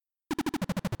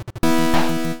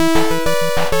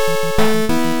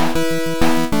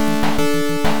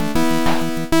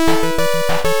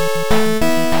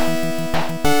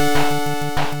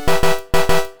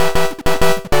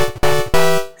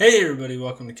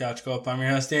welcome to Couch Co-op. I'm your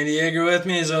host, Dan Diego. With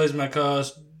me, as always, my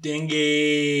co-host,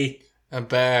 Dingy. I'm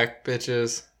back,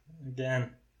 bitches. Again.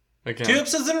 2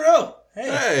 episodes in a row.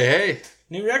 Hey.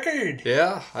 New record.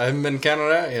 Yeah, I haven't been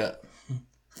counted out yet.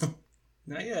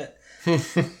 Not yet.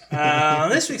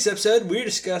 On this week's episode, we're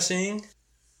discussing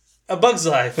A Bug's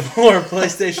Life for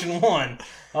PlayStation 1.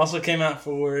 Also came out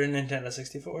for Nintendo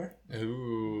 64.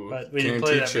 Ooh. But we didn't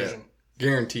play that shit. version.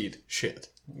 Guaranteed shit.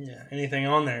 Yeah, anything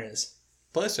on there is.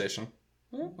 PlayStation.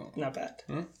 Not bad.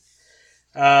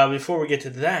 Hmm. Before we get to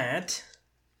that,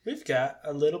 we've got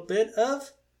a little bit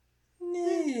of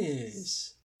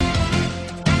news.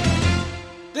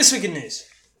 This week in news.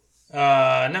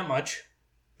 Not much.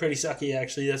 Pretty sucky,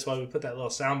 actually. That's why we put that little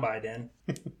soundbite in.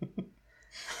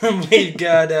 We've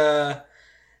got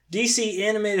DC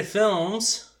Animated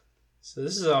Films. So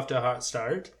this is off to a hot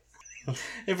start.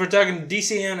 If we're talking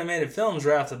DC Animated Films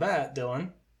right off the bat,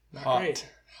 Dylan. Not great.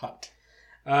 Hot.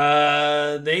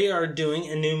 They are doing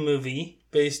a new movie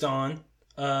based on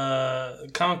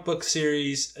comic book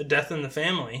series Death in the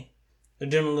Family. They're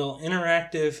doing a little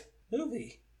interactive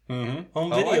movie. Mm-hmm.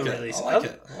 Home video release. I like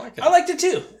it. I liked it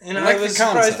too. And I like I was the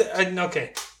surprised concept.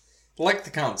 Okay. Like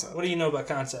the concept. What do you know about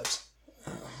concepts?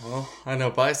 Well, I know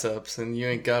biceps and you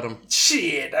ain't got them.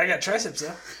 Shit, I got triceps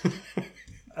though.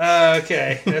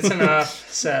 Okay, that's enough.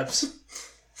 Seps.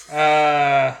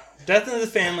 Death in the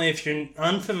Family, if you're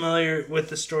unfamiliar with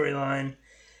the storyline,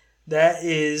 that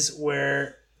is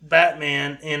where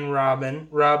Batman and Robin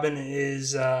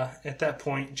is, at that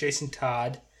point, Jason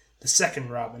Todd, the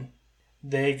second Robin.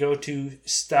 They go to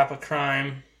stop a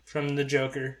crime from the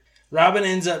Joker. Robin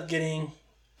ends up getting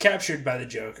captured by the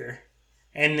Joker.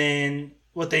 And then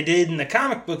what they did in the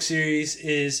comic book series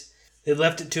is they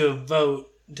left it to a vote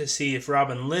to see if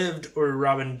Robin lived or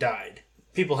Robin died.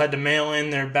 People had to mail in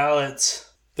their ballots.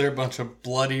 They're a bunch of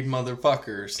bloody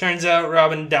motherfuckers. Turns out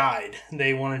Robin died.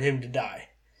 They wanted him to die.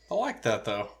 I like that,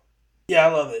 though. Yeah,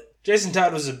 I love it. Jason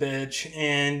Todd was a bitch,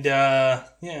 and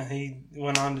he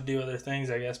went on to do other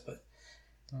things, I guess. But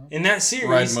in that series,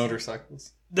 Ride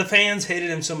motorcycles. The fans hated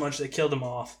him so much they killed him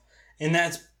off. And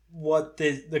that's what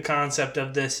the concept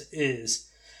of this is.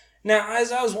 Now,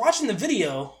 as I was watching the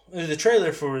video, the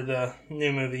trailer for the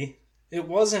new movie, it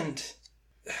wasn't...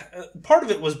 part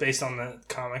of it was based on the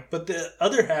comic, but the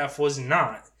other half was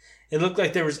not. It looked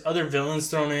like there was other villains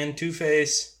thrown in.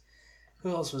 Two-Face.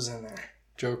 Who else was in there?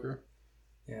 Joker.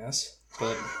 Yes.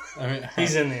 But, I mean...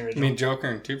 He's in the original. I mean, Joker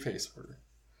and Two-Face were...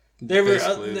 There were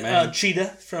Cheetah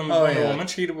from Wonder Woman.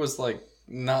 Cheetah was,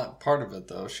 not part of it,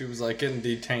 though. She was, getting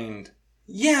detained.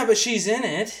 Yeah, but she's in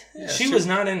it. Yeah, she was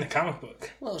not in the comic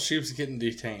book. Well, she was getting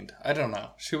detained. I don't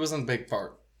know. She wasn't a big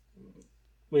part.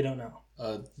 We don't know.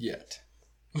 Yet.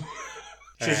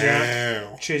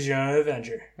 Choose your own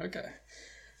adventure. Okay.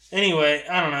 Anyway,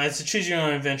 I don't know. It's a choose your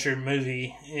own adventure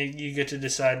movie. You get to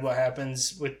decide what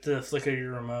happens with the flick of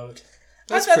your remote.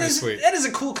 That's pretty sweet. That is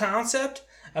a cool concept.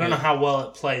 I don't know how well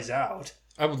it plays out.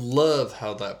 I would love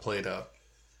how that played out.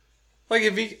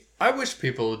 I wish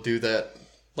people would do that,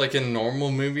 in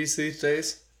normal movies these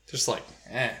days. Just who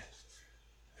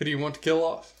do you want to kill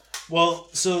off? Well,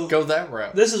 so... Go that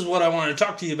route. This is what I wanted to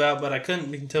talk to you about, but I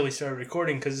couldn't until we started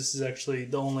recording, because this is actually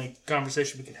the only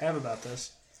conversation we could have about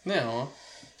this. Yeah, well.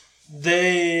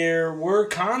 There were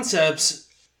concepts,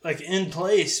 in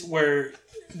place where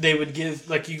they would give...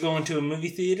 you go into a movie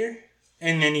theater,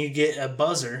 and then you get a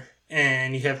buzzer,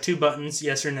 and you have 2 buttons,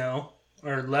 yes or no,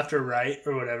 or left or right,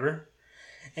 or whatever.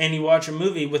 And you watch a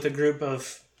movie with a group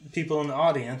of people in the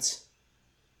audience.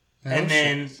 And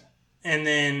then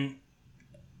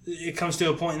it comes to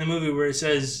a point in the movie where it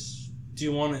says, do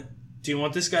you want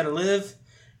this guy to live? Do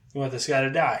you want this guy to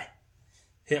die?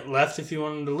 Hit left if you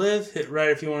want him to live, hit right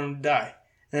if you want him to die.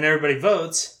 And everybody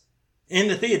votes in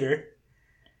the theater,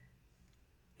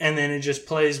 and then it just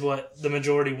plays what the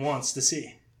majority wants to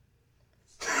see.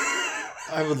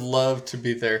 I would love to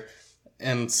be there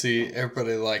and see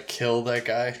everybody kill that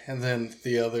guy, and then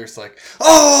the others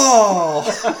oh!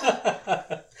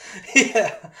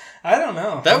 Yeah, I don't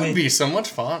know. That would be so much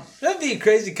fun. That'd be a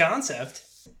crazy concept.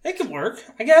 It could work,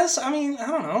 I guess. I mean, I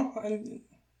don't know.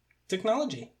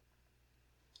 Technology.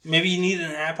 Maybe you need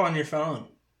an app on your phone.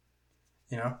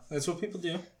 That's what people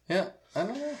do. Yeah, I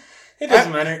don't know. It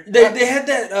doesn't matter. They had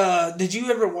that, did you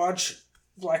ever watch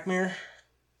Black Mirror?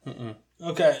 Mm-mm.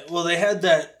 Okay, well, they had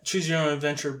that Choose Your Own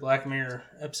Adventure Black Mirror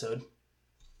episode.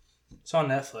 It's on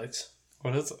Netflix.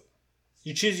 What is it?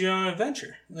 You choose your own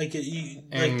adventure.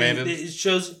 Animated? It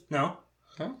shows... No.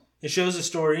 Huh? It shows a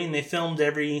story, and they filmed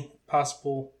every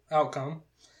possible outcome.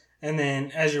 And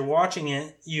then, as you're watching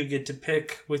it, you get to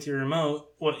pick with your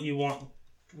remote what you want,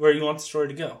 where you want the story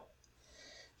to go.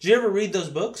 Did you ever read those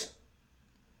books?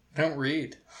 I don't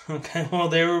read. Okay, well,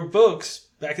 there were books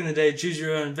back in the day, Choose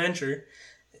Your Own Adventure.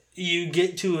 You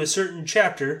get to a certain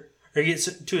chapter, or get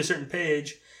to a certain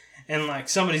page, and, like,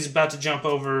 somebody's about to jump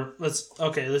over,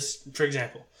 for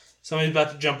example, somebody's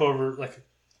about to jump over, like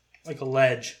a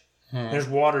ledge. There's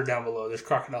water down below. There's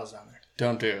crocodiles down there.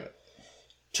 Don't do it.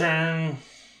 Turn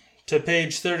to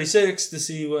page 36 to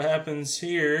see what happens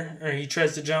here. Or he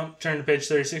tries to jump. Turn to page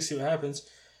 36 to see what happens.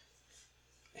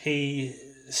 He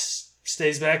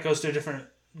stays back, goes a different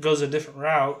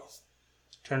route.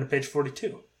 Turn to page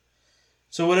 42.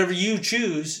 So whatever you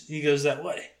choose, he goes that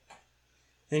way.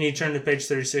 Then you turn to page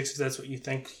 36 if that's what you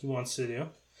think he wants to do.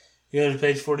 You go to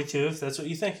page 42 if that's what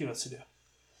you think he wants to do.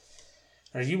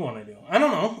 Or you want to do. I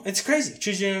don't know. It's crazy.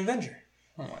 Choose your own adventure.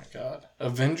 Oh my god.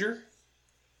 Avenger?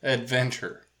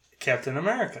 Adventure. Captain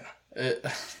America.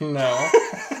 No.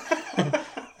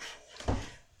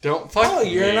 Don't fuck with me. Oh,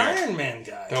 you're an Iron Man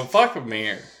guy. Don't fuck with me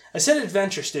here. I said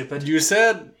adventure, stupid. You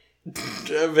said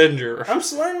Avenger. I'm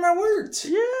slurring my words.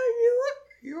 Yeah,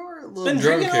 you're a little been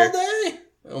drunk drinking here. all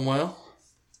day.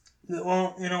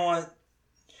 Well, you know what?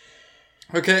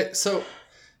 Okay, so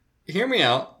hear me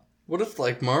out. What if,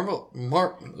 like, And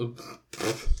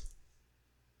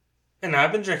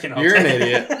I've been drinking all day. You're an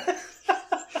idiot.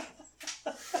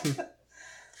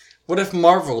 What if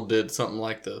Marvel did something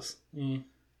like this?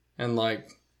 And,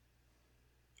 like,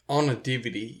 on a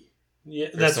DVD? Yeah,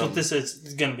 that's what this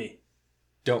is going to be.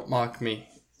 Don't mock me.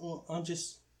 Well, I'll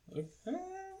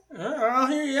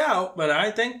hear you out, but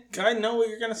I think I know what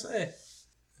you're going to say.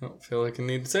 I don't feel like I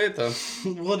need to say it, though.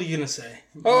 What are you going to say?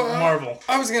 Oh, Marvel.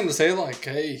 I was going to say, like,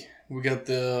 hey, we got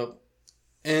the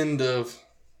end of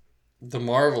the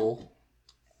Marvel.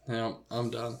 Yeah,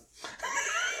 I'm done.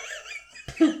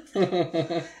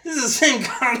 This is the same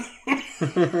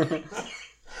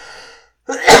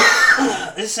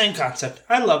It's the same concept.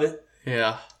 I love it.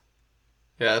 Yeah.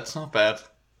 Yeah, it's not bad.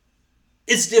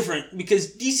 It's different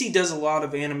because DC does a lot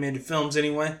of animated films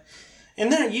anyway,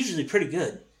 and they're usually pretty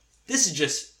good. This is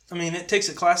just, it takes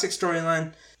a classic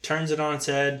storyline, turns it on its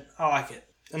head. I like it.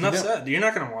 Enough said. You're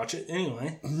not going to watch it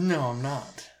anyway. No, I'm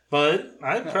not. But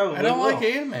I probably I don't will. like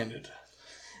animated.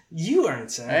 You are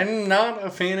insane. I'm not a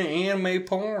fan of anime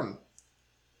porn.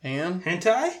 And?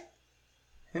 Hentai?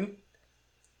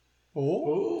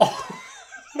 Oh.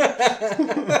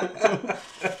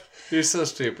 You're so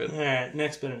stupid. Alright,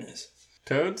 next bit of news.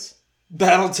 Toads?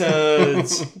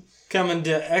 Battletoads. Coming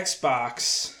to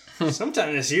Xbox.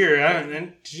 Sometime this year.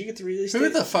 Did you get the release date? Who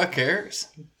the fuck cares?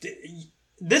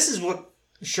 This is what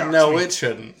shocks me. No, it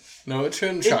shouldn't. No, it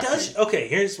shouldn't shock me. It does. Okay,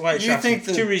 here's why it shocks me. You think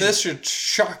that this should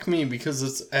shock me because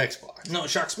it's Xbox? No, it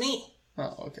shocks me.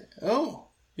 Oh, okay. Oh,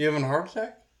 you having a heart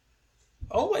attack?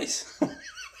 Always.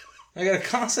 I got a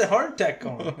constant heart attack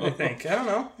going, I think. I don't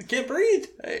know. I can't breathe.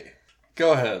 Hey,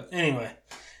 go ahead. Anyway,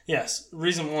 yes.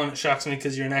 Reason one, it shocks me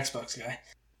because you're an Xbox guy.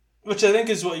 Which I think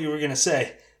is what you were going to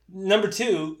say. Number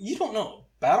two, you don't know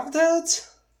Battletoads?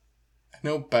 I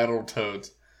know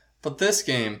Battletoads. But this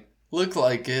game looked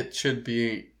like it should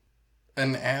be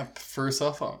an app for a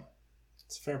cell phone.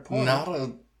 It's a fair point. Not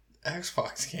a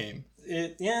Xbox game.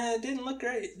 It didn't look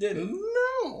great, did it?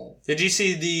 No. Did you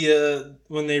see the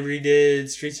when they redid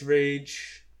Streets of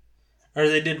Rage, or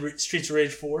they did Streets of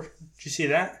Rage 4? Did you see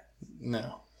that?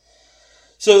 No.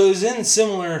 So it was in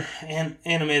similar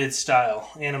animated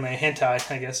style, anime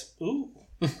hentai, I guess. Ooh.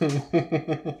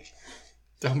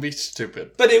 Don't be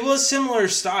stupid. But it was similar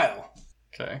style.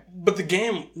 Okay. But the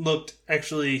game looked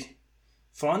actually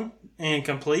fun and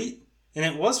complete, and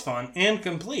it was fun and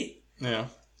complete. Yeah.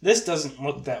 This doesn't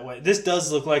look that way. This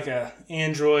does look like a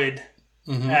Android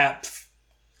app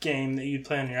game that you'd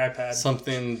play on your iPad.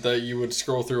 Something that you would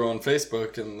scroll through on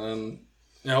Facebook and then...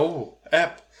 Oh,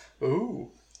 app. Ooh.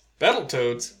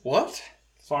 Battletoads. What?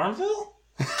 Farmville?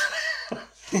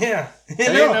 Yeah.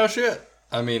 Hey, no shit.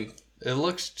 It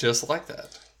looks just like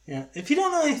that. Yeah. If you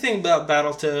don't know anything about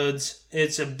Battletoads,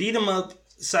 it's a beat-em-up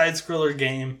side-scroller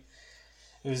game.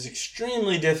 It was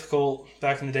extremely difficult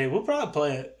back in the day. We'll probably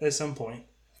play it at some point.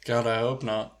 God, I hope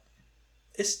not.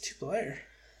 It's 2-player.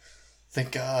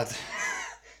 Thank God.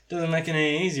 Doesn't make it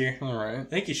any easier. All right. I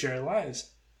think you share lives.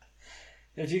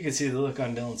 If you could see the look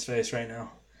on Dylan's face right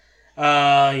now.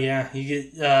 Yeah. You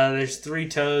get, there's 3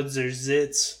 toads. There's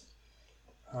Zitz.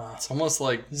 It's almost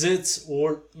like... Zitz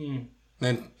or...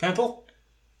 Pimple?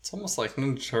 It's almost like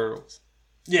Ninja Turtles.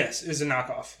 Yes, it's a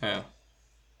knockoff. Yeah.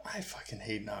 I fucking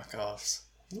hate knockoffs.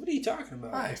 What are you talking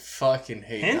about? I fucking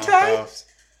hate Hentai? knockoffs.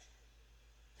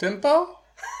 Tempo?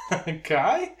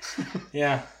 Kai?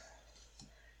 Yeah.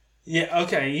 Yeah,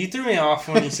 okay. You threw me off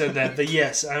when you said that, but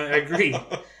yes, I agree.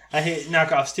 I hate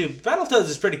knockoffs too. Battletoads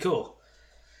is pretty cool.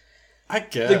 I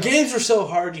guess. The games were so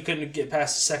hard you couldn't get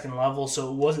past the second level, so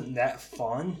it wasn't that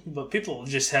fun. But people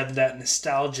just have that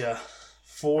nostalgia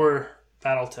for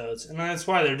Battletoads, and that's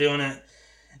why they're doing it.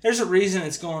 There's a reason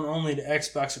it's going only to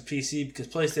Xbox or PC, because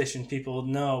PlayStation people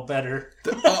know better.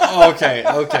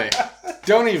 Okay.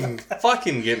 Don't even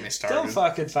fucking get me started. Don't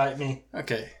fucking fight me.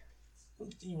 Okay.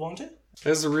 You want to?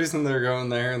 There's a reason they're going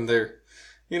there, and they're,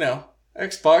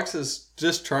 Xbox is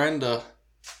just trying to,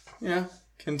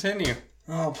 continue.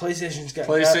 Oh, PlayStation's got...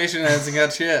 PlayStation hasn't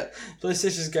got shit.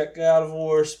 PlayStation's got God of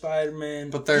War, Spider-Man.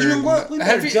 But they're... You know what? We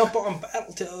better jump on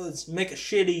Battletoads. Make a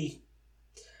shitty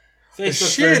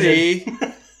Facebook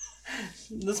version.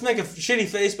 Let's make a shitty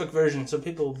Facebook version so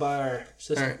people will buy our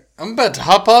system. Alright, I'm about to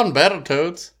hop on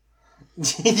Battletoads.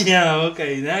 Yeah,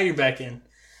 okay. Now you're back in.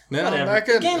 No, Whatever. I'm back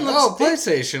in.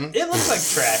 PlayStation. It looks like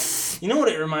trash. You know what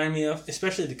it reminded me of?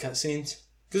 Especially the cutscenes.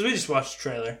 Because we just watched the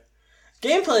trailer.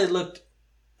 Gameplay looked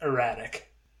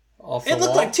erratic. It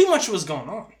looked like too much was going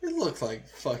on. It looked like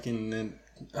fucking...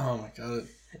 Oh my god.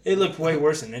 It looked way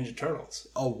worse than Ninja Turtles.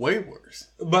 Oh, way worse.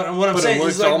 But what I'm saying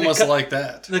is... it looked almost like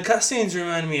that. The cutscenes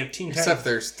remind me of Teen Titans. Except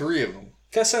there's 3 of them.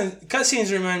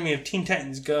 Cutscenes remind me of Teen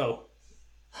Titans Go.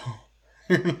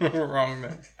 Wrong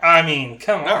there. I mean,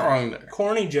 come on. Not wrong there.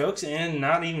 Corny jokes and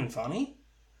not even funny?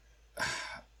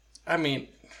 I mean...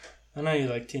 I know you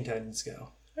like Teen Titans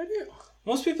Go. I do.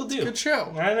 Most people do. Good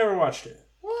show. I never watched it.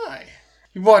 Why?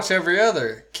 You watch every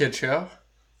other kid show.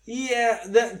 Yeah,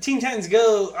 the Teen Titans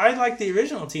Go, I like the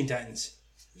original Teen Titans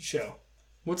show.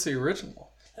 What's the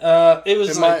original? It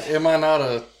was Am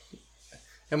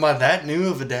I that new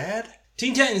of a dad?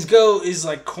 Teen Titans Go is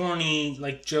like corny,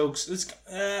 like jokes. It's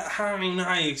I don't even know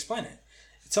how you explain it.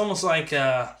 It's almost like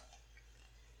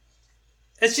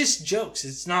it's just jokes.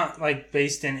 It's not like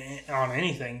based on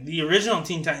anything. The original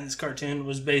Teen Titans cartoon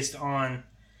was based on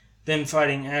them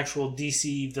fighting actual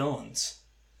DC villains,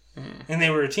 and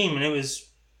they were a team, and it was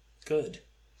good.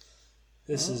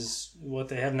 This is what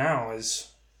they have now.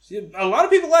 Is a lot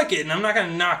of people like it, and I'm not going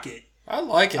to knock it. I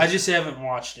like it. I just haven't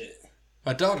watched it.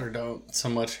 My daughter don't so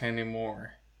much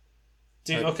anymore.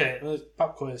 Dude, okay,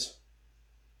 pop quiz.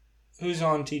 Who's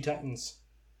on Teen Titans?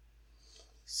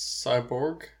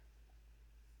 Cyborg.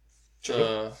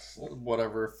 True.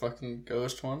 Whatever fucking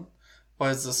ghost one. Why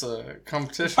is this a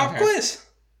competition Pop here? quiz.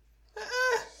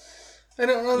 I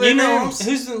don't know their names.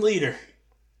 Who's the leader?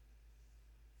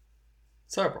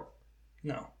 Cyborg.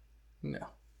 No. No.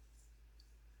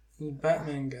 The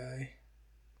Batman guy.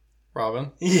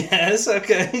 Robin. Yes,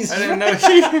 okay.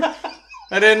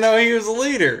 I didn't know he was a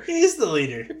leader. He's the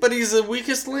leader. But he's the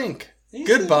weakest link. He's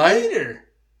Goodbye. the leader.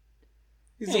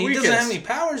 He's Yeah, the he weakest. doesn't have any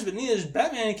powers, but neither does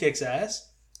Batman. He kicks ass.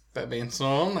 Batman's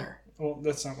not on there. Well,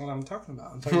 that's not what I'm talking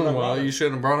about. I'm talking about Well, Robin. you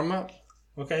should have brought him up.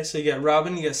 Okay, so you got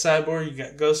Robin, you got Cyborg, you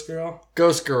got Ghost Girl,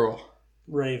 Ghost Girl.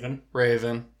 Raven.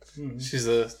 Raven. Hmm. She's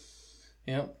a...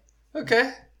 Yep.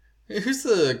 Okay. Who's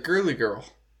the girly girl?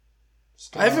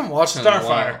 I haven't watched it in a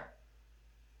while.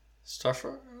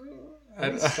 Starfire.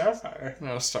 Starfire? Starfire.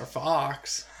 No, Star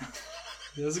Fox.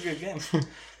 That was a good game.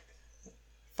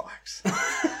 Fox.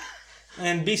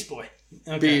 And Beast Boy.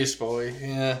 Okay. Beast Boy,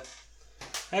 yeah.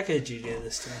 How could you do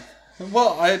this to me?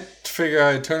 Well, I figure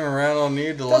I'd turn around on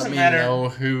you to let Doesn't me matter. know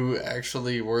who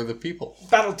actually were the people.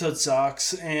 Battletoads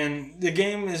sucks, and the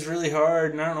game is really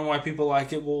hard, and I don't know why people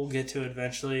like it. We'll get to it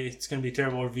eventually. It's going to be a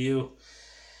terrible review.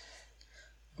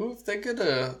 Well, if they get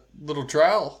a little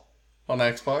trial on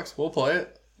Xbox, we'll play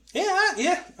it.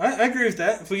 Yeah, I agree with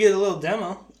that. If we get a little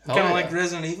demo, Hell kind of yeah. like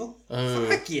Resident Evil. Oh.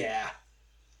 Fuck yeah.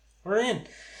 We're in.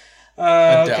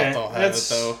 I doubt okay. they'll have it,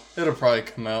 though. It'll probably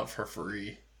come out for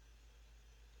free.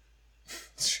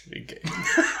 Shitty game.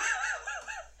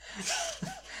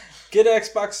 Get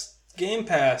Xbox Game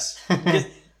Pass.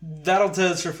 Get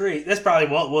Battletoads for free. That's probably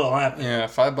what will happen. Yeah,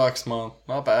 $5 a month.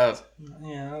 Not bad.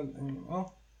 Yeah,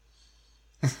 well.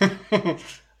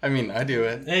 I mean, I do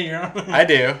it. Hey, you're on. I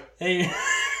do. Hey,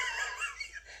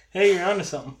 hey, you're onto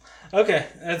something. Okay,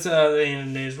 that's the end of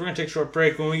the news. We're going to take a short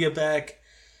break. When we get back,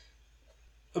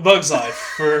 A Bug's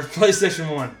Life for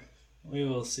PlayStation 1. We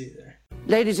will see you there.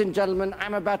 Ladies and gentlemen,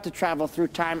 I'm about to travel through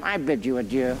time. I bid you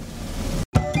adieu.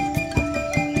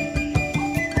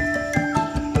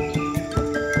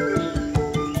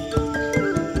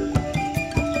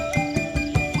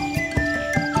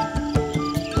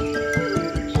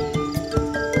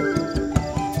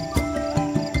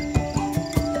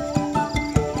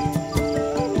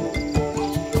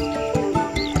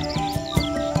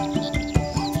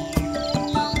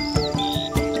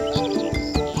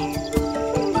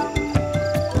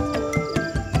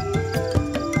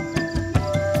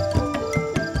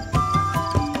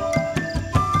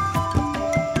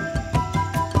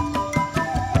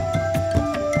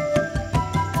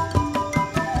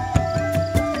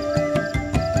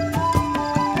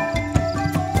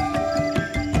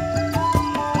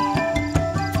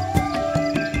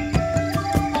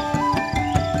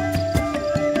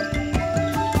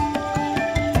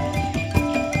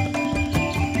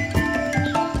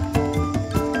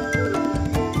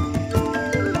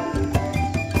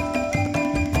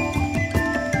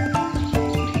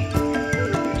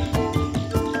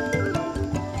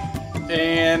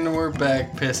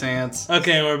 back, piss ants.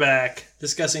 Okay, we're back.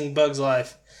 Discussing Bugs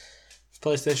Life.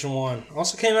 PlayStation 1.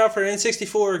 Also came out for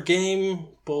N64, Game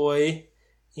Boy,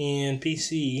 and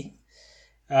PC.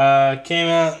 Came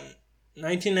out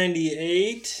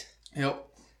 1998. Yep.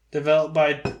 Developed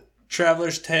by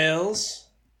Traveler's Tales.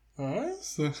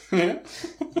 Published by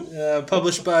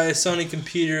Sony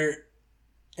Computer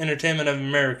Entertainment of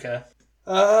America.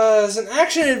 It's an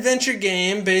action-adventure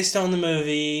game based on the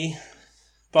movie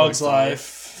Bugs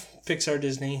Life. Pixar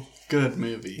Disney. Good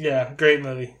movie. Yeah, great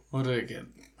movie. What did it get?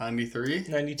 93?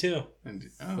 92.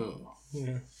 Oh.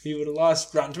 Yeah. If you would have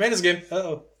lost Rotten Tomatoes game.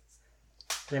 Uh-oh.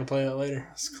 We're going to play that later.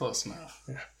 That's close enough.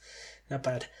 Yeah. Not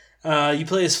bad. You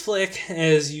play as Flick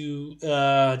as you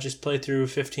just play through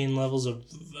 15 levels of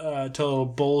total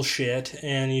bullshit,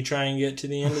 and you try and get to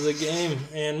the end of the game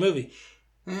and movie.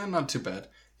 Yeah, not too bad.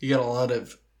 You got a lot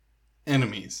of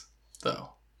enemies,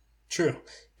 though. True.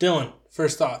 Dylan,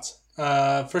 first thoughts.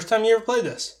 First time you ever played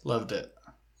this? Loved it.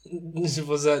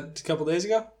 Was that a couple days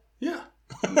ago? Yeah.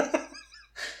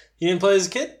 You didn't play as a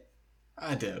kid?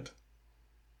 I did.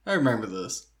 I remember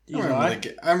this. I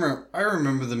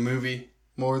remember the movie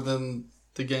more than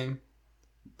the game,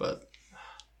 but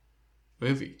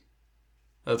movie.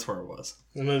 That's where it was.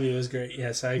 The movie was great.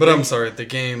 Yes, I agree. But I'm sorry, the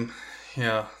game,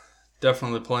 yeah,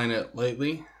 definitely playing it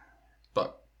lately,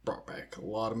 but brought back a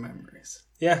lot of memories.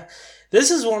 Yeah.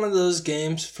 This is one of those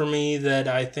games for me that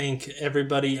I think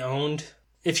everybody owned.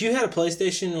 If you had a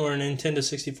PlayStation or a Nintendo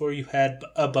 64, you had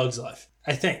a Bug's Life.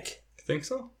 I think. Think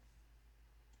so?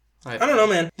 I don't know,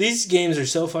 man. These games are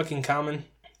so fucking common,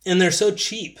 and they're so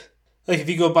cheap. Like, if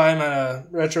you go buy them at a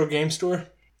retro game store,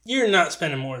 you're not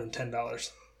spending more than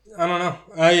 $10. I don't know.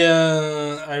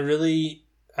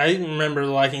 I remember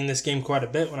liking this game quite a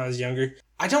bit when I was younger.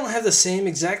 I don't have the same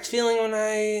exact feeling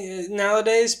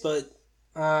nowadays, but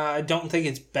I don't think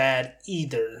it's bad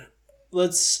either.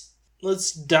 Let's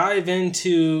dive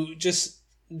into just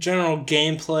general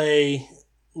gameplay,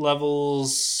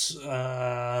 levels,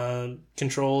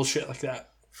 control, shit like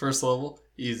that. First level,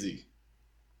 easy.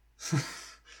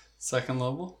 Second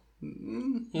level,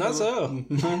 not so.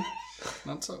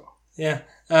 Not so. Yeah.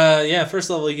 First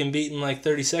level you can beat in like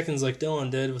 30 seconds like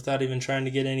Dylan did without even trying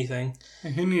to get anything.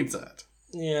 Who needs that?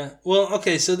 Yeah. Well,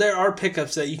 okay, so there are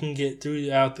pickups that you can get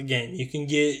throughout the game. You can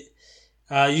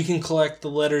collect the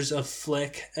letters of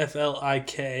Flick,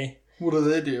 F-L-I-K. What do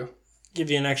they do? Give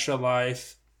you an extra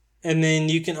life. And then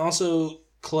you can also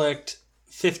collect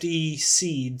 50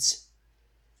 seeds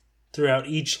throughout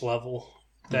each level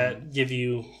that give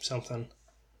you something.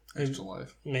 Extra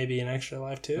life. Maybe an extra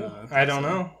life too. No, I don't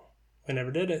know. I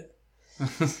never did it.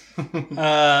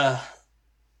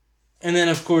 And then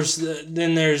of course,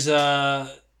 then there's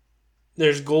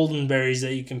golden berries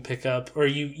that you can pick up, or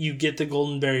you get the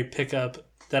golden berry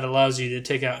pickup that allows you to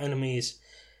take out enemies,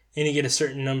 and you get a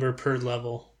certain number per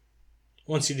level.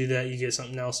 Once you do that, you get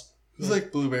something else. It's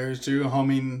like blueberries too,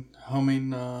 homing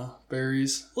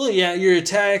berries. Well, yeah, your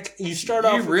attack. You start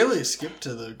off. You really skip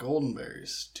to the golden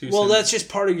berries too. Well, soon. that's just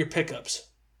part of your pickups,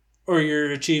 or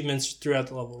your achievements throughout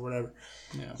the level, whatever.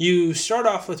 Yeah. You start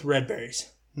off with red berries.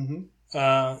 Mm-hmm.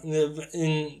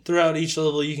 And throughout each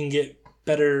level, you can get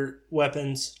better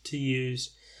weapons to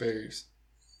use. Berries.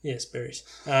 Yes, berries.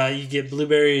 You get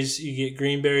blueberries, you get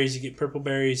green berries, you get purple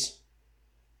berries.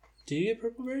 Do you get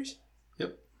purple berries?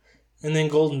 Yep. And then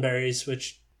golden berries,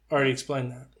 which I already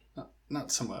explained that.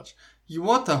 Not so much. You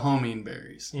want the homing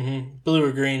berries. Mm-hmm. Blue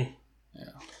or green.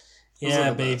 Yeah.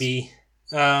 Yeah, baby.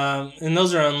 And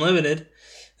those are unlimited.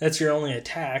 That's your only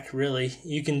attack, really.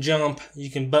 You can jump.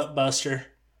 You can butt buster.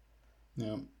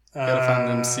 Yeah. Gotta find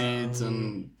them seeds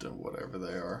and whatever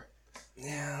they are.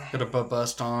 Yeah. Gotta butt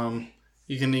bust on them.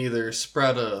 You can either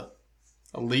spread a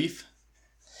leaf.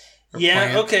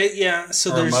 Yeah, plant, okay, yeah.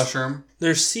 So or a mushroom.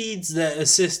 There's seeds that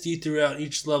assist you throughout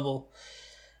each level.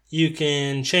 You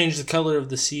can change the color of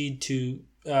the seed to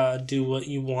do what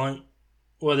you want.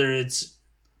 Whether it's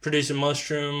produce a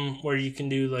mushroom where you can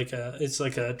do it's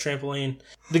like a trampoline.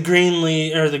 The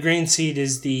green seed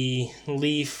is the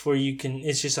leaf where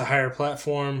it's just a higher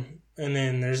platform. And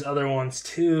then there's other ones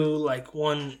too. Like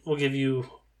one will give you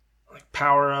like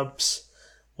power ups.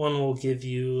 One will give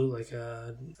you like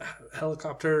a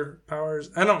helicopter powers.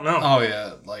 I don't know. Oh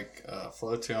yeah, like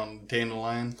floating on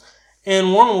dandelion.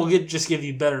 And one will just give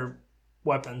you better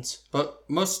weapons. But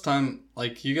most of the time,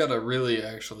 like, you gotta really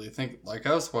actually think. Like,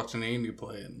 I was watching Andy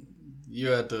play, and you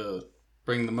had to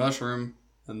bring the mushroom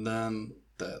and then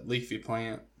that leafy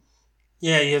plant.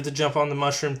 Yeah, you have to jump on the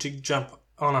mushroom to jump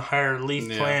on a higher leaf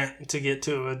plant to get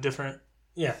to a different...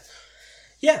 Yeah.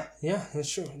 Yeah,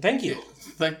 that's true. Thank you.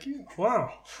 Thank you.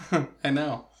 Wow. I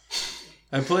know.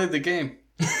 I played the game.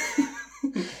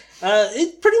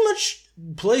 It pretty much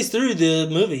plays through the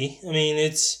movie. I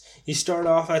mean, you start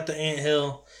off at the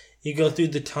anthill, you go through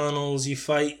the tunnels, you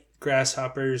fight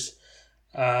grasshoppers,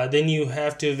 then you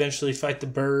have to eventually fight the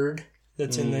bird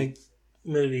that's in the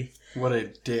movie. What a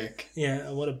dick.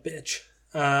 Yeah, what a bitch.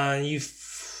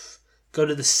 Go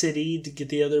to the city to get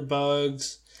the other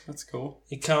bugs. That's cool.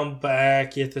 You come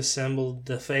back, you have to assemble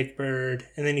the fake bird,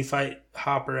 and then you fight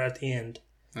Hopper at the end.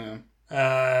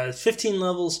 Yeah. 15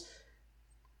 levels.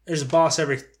 There's a boss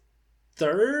every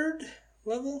third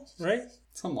level, right?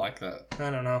 Something like that. I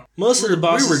don't know. Most of the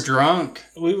bosses... We were drunk.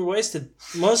 We were wasted.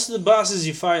 Most of the bosses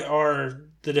you fight are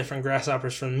the different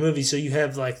grasshoppers from the movie. So you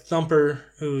have like Thumper,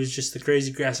 who is just the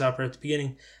crazy grasshopper at the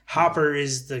beginning. Hopper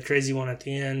is the crazy one at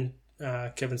the end.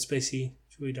 Kevin Spacey,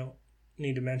 we don't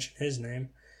need to mention his name.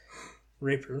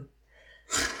 Raper.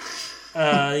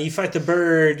 You fight the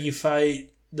bird. You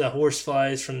fight the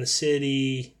horseflies from the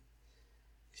city.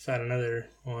 You fight another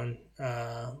one.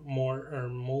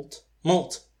 Molt.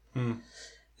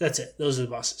 That's it. Those are the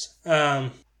bosses.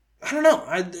 I don't know.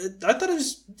 I thought it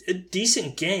was a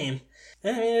decent game.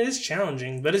 I mean, it is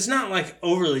challenging, but it's not like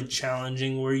overly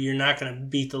challenging where you're not going to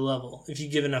beat the level. If you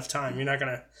give enough time, you're not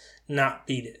going to not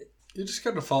beat it. You just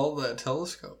got to follow that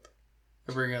telescope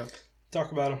I bring up.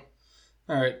 Talk about them.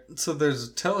 Alright, so there's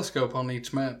a telescope on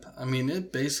each map. I mean,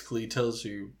 it basically tells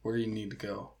you where you need to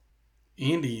go.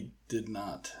 Andy did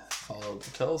not follow the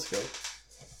telescope.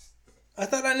 I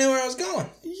thought I knew where I was going.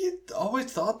 You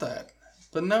always thought that.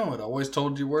 But no, it always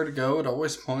told you where to go. It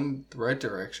always pointed the right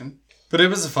direction. But it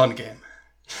was a fun game.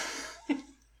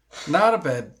 Not a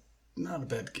bad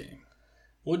game.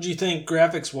 What'd you think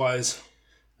graphics-wise?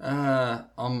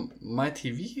 On my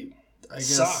TV, I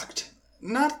guess. Sucked.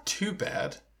 Not too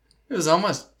bad. It was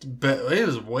it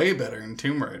was way better than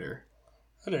Tomb Raider.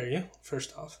 How dare you,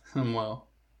 first off. Well,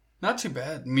 not too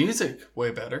bad. Music,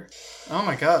 way better. Oh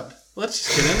my god. Let's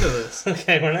just get into this.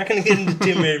 Okay, we're not going to get into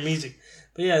Tomb Raider music.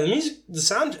 But yeah, the music, it's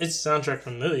the soundtrack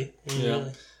from the movie. I mean, Yeah.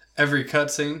 really. Every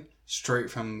cutscene,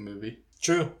 straight from the movie.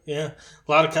 True, yeah.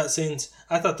 A lot of cutscenes.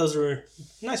 I thought those were a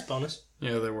nice bonus.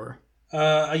 Yeah, they were.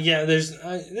 Yeah, there's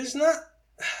not...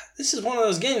 This is one of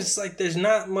those games, it's like there's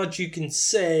not much you can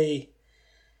say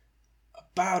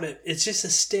about it. It's just a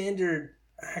standard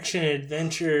action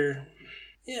adventure.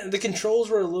 Yeah, the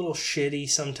controls were a little shitty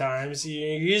sometimes.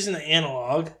 You're using the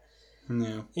analog.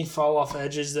 Yeah. You fall off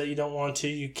edges that you don't want to.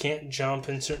 You can't jump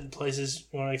in certain places.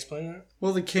 You want to explain that?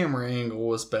 Well, the camera angle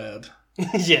was bad.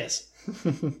 Yes.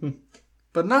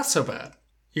 But not so bad.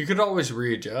 You could always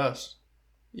readjust.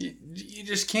 You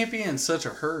just can't be in such a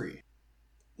hurry.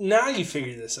 Now you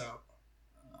figure this out.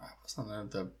 I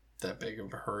wasn't in that big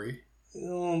of a hurry.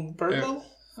 Bird level?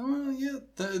 Oh, yeah.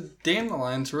 The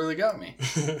dandelions really got me.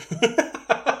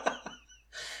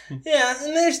 Yeah,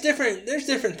 and there's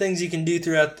different things you can do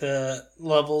throughout the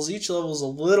levels. Each level's a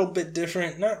little bit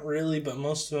different. Not really, but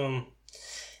most of them,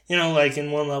 like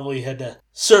in one level you had to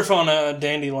surf on a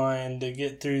dandelion to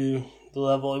get through the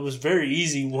level. It was very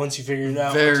easy once you figured it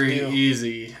out. Very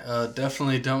easy.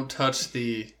 Definitely don't touch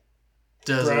the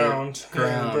desert ground.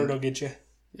 ground. Yeah, the bird will get you.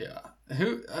 Yeah.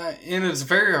 And it's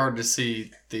very hard to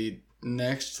see the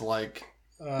next,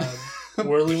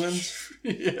 Whirlywinds?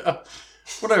 Yeah.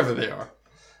 Whatever they are.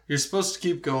 You're supposed to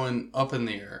keep going up in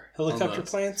the air. Helicopter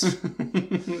plants?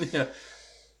 Yeah.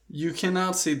 You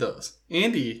cannot see those.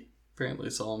 Andy apparently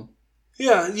saw them.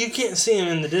 Yeah, you can't see them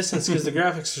in the distance because the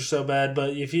graphics are so bad,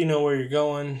 but if you know where you're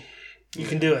going, you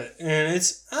can do it. And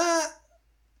it's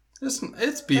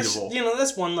beatable.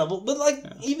 That's one level. But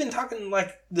even talking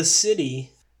the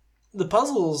city, the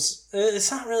puzzles, it's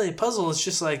not really a puzzle, it's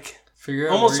just figure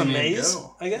out almost where a you need to maze,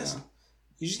 go. I guess.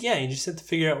 Yeah. You just have to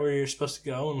figure out where you're supposed to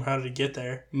go and how to get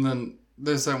there. And then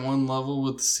there's that one level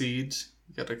with the seeds.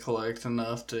 You got to collect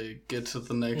enough to get to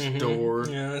the next door.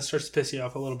 Yeah, that starts to piss you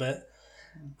off a little bit.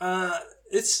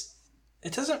 It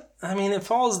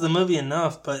follows the movie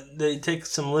enough, but they take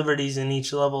some liberties in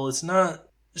each level. It's not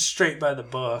straight by the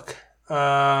book.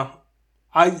 And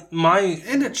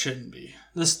it shouldn't be.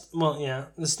 The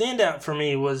standout for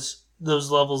me was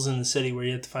those levels in the city where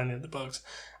you have to find the other bugs.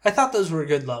 I thought those were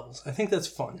good levels. I think that's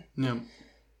fun. Yeah.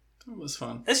 It was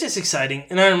fun. It's just exciting.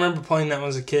 And I remember playing that when I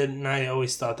was a kid, and I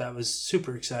always thought that was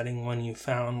super exciting when you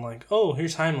found,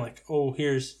 here's Heimlich. Oh,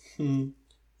 here's,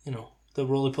 the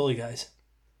roly-poly guys.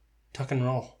 Tuck and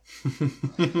roll.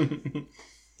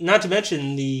 Not to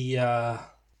mention the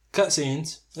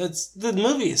cutscenes. The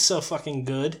movie is so fucking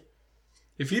good.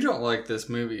 If you don't like this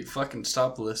movie, fucking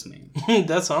stop listening.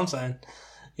 That's what I'm saying.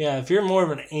 Yeah, if you're more of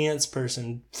an ants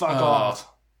person, fuck off.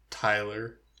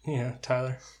 Tyler. Yeah,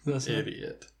 Tyler.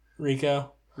 Idiot.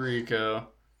 Rico.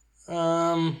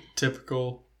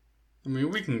 Typical. I mean,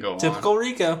 we can go Typical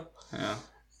Rico. on.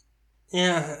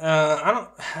 Yeah, I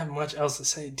don't have much else to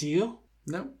say. Do you?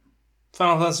 Nope.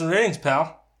 Final thoughts and ratings,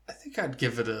 pal. I think I'd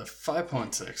give it a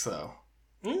 5.6, though.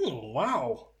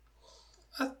 Wow.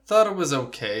 I thought it was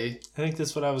okay. I think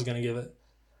that's what I was going to give it.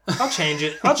 I'll change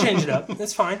it. I'll change it up.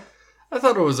 It's fine. I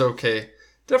thought it was okay.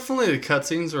 Definitely the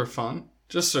cutscenes were fun.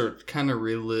 Just to kind of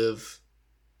relive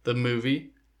the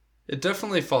movie. It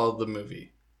definitely followed the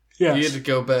movie. Yes. You had to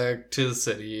go back to the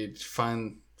city,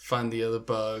 find the other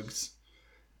bugs.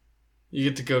 You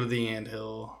get to go to the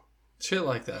anthill. Shit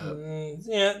like that.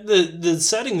 Yeah, the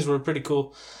settings were pretty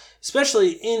cool.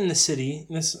 Especially in the city.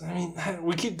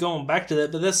 We keep going back to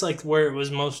that, but that's like where it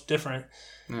was most different.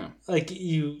 Yeah. Like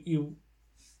you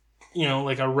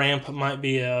like a ramp might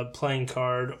be a playing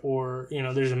card, or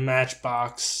there's a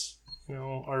matchbox,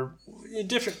 or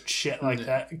different shit like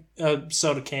that. A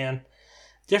soda can,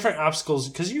 different obstacles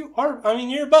because you're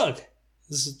a bug.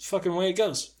 This is the fucking way it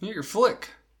goes. You're a Flick.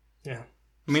 Yeah.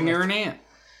 I mean, you're an ant.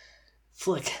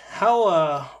 Flick.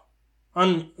 How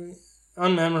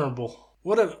unmemorable.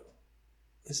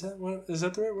 Is that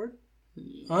the right word?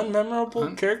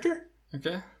 Unmemorable character?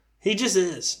 Okay. He just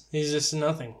is. He's just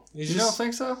nothing. You don't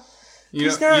think so?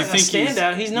 He's not a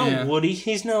standout. He's no Woody.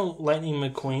 He's no Lightning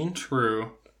McQueen.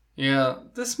 True. Yeah,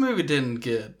 this movie didn't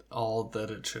get all that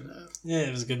it should have. Yeah,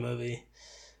 it was a good movie.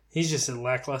 He's just a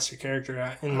lackluster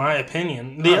character, in my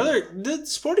opinion. The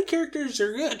sporty characters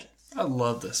are good. I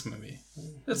love this movie.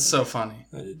 It's so funny.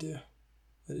 I did too.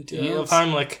 I Ants, love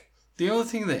Heimlich. The only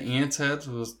thing the ants had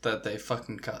was that they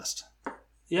fucking cussed.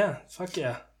 Yeah, fuck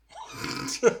yeah.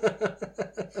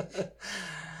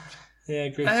 Yeah, I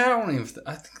agree.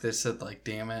 I think they said like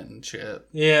 "damn it" and shit.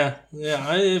 Yeah.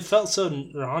 It felt so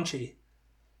raunchy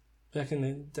back in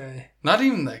the day. Not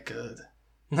even that good.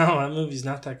 No, that movie's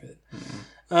not that good.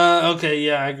 Okay,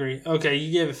 yeah, I agree. Okay,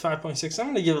 you gave it 5.6. I'm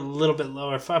going to give it a little bit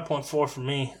lower, 5.4 for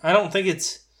me. I don't think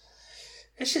it's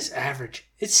just average.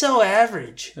 It's so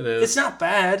average. It is. It's not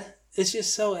bad. It's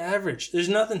just so average. There's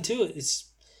nothing to it. It's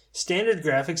standard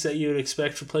graphics that you would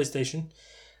expect for PlayStation.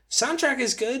 Soundtrack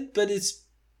is good, but it's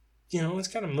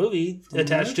got a movie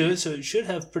attached to it, so it should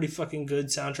have pretty fucking good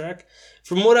soundtrack.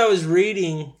 From what I was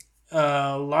reading,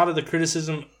 a lot of the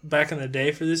criticism back in the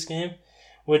day for this game,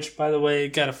 which, by the way,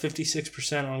 got a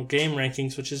 56% on Game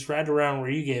Rankings, which is right around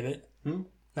where you gave it.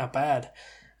 Not bad.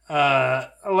 A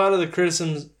lot of the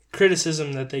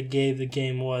criticism that they gave the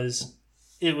game was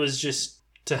it was just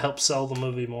to help sell the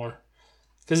movie more.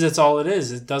 Because that's all it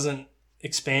is. It doesn't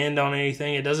expand on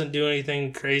anything. It doesn't do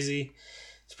anything crazy.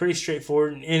 It's pretty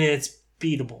straightforward, and it's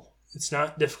beatable. It's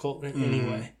not difficult in any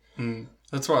way.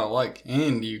 That's what I like.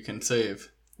 And you can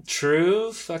save.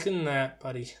 True fucking that,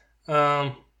 buddy.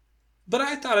 But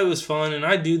I thought it was fun, and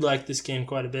I do like this game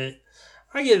quite a bit.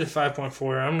 I give it a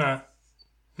 5.4. I'm not...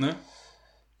 No?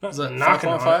 Not Is that knocking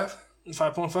 5.5?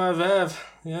 5.5 AV.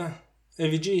 Yeah.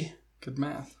 AVG. Good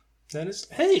math. That is...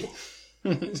 Hey!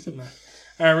 That's good math.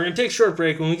 All right, we're going to take a short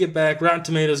break. When we get back, Rotten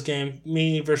Tomatoes game.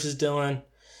 Me versus Dylan.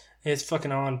 It's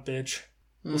fucking on, bitch.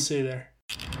 We'll see you there.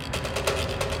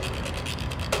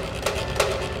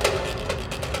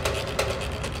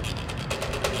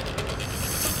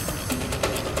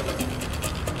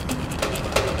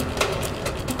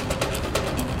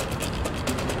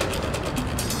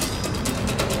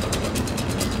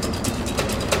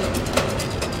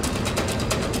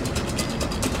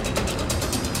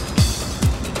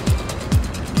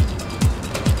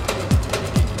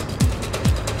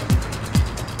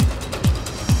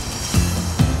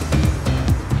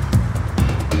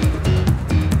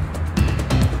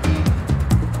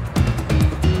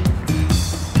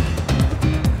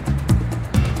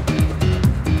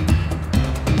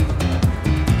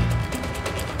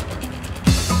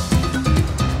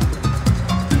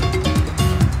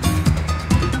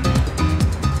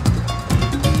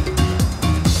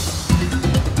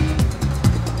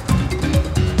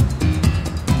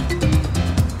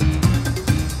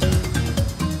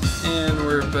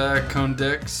 On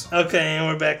Dix. Okay, and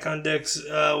we're back on Dix.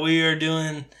 We are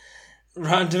doing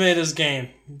Rotten Tomatoes game.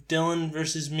 Dylan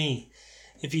versus me.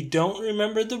 If you don't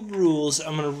remember the rules,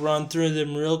 I'm going to run through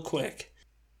them real quick.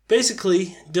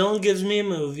 Basically, Dylan gives me a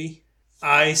movie.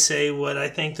 I say what I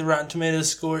think the Rotten Tomatoes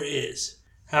score is.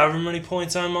 However many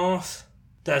points I'm off,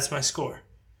 that's my score.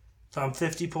 If I'm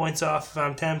 50 points off, if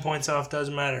I'm 10 points off,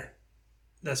 doesn't matter.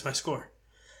 That's my score.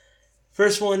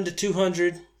 First one to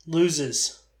 200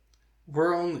 loses.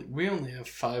 We only have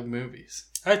 5 movies.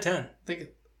 I have 10.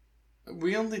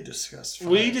 We only discussed 5.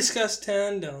 We discussed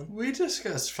 10, Dylan. We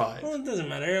discussed 5. Well, it doesn't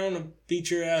matter. I don't want to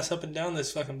beat your ass up and down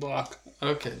this fucking block.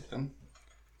 Okay, then.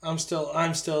 I'm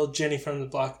still Jenny from the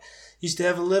block. Used to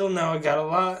have a little, now I got a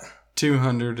lot.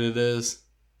 200 it is.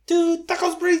 Dude,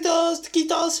 tacos, burritos,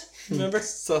 taquitos. Remember?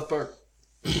 South Park.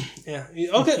 Yeah.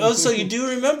 Okay. Oh, so you do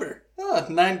remember.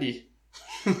 90.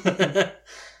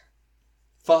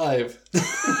 5.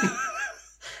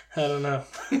 I don't know.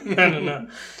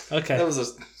 Okay. That was a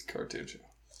cartoon show.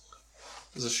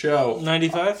 It was a show.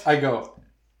 95? I go,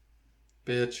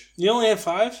 bitch. You only have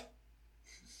 5?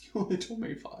 You only told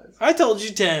me 5. I told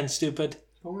you 10, stupid.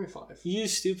 Only 5. You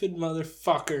stupid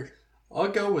motherfucker. I'll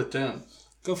go with 10.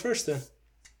 Go first then.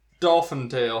 Dolphin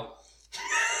Tail.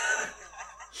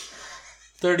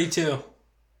 32.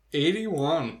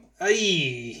 81.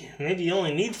 Ay, maybe you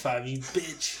only need 5, you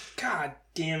bitch. God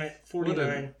damn it. What 49.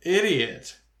 an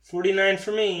idiot. 49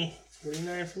 for me.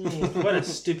 49 for me. What a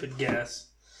stupid guess.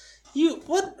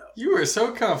 What? You were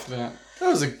so confident. That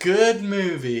was a good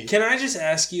movie. Can I just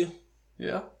ask you,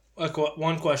 Yeah? like,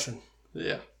 one question?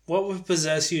 Yeah. What would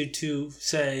possess you to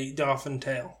say Dolphin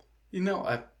Tail? You know,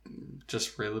 I've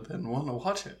just really been wanting to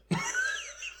watch it.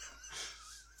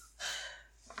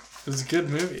 It was a good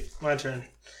movie. My turn.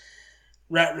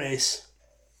 Rat Race.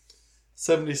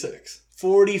 76.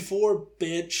 44,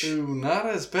 bitch. Ooh, not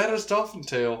as bad as Dolphin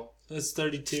Tail. That's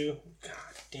 32. God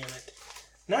damn it.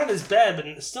 Not as bad, but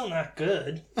it's still not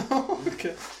good.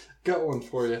 Okay. Got one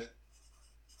for you.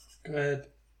 Go ahead.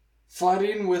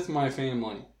 Fighting with My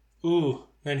Family. Ooh,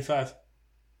 95.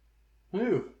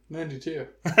 Ooh, 92.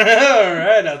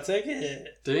 Alright, I'll take it.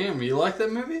 Damn, you like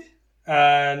that movie?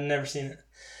 Never seen it.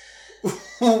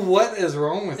 What is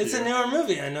wrong with It's you? a newer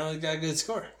movie. I know it got a good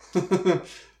score.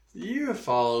 You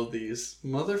follow these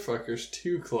motherfuckers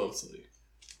too closely.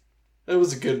 It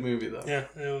was a good movie, though. Yeah,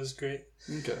 it was great.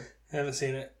 Okay. I haven't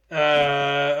seen it.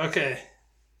 Okay.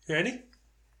 You ready?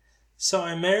 So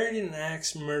I Married an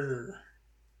Axe Murderer.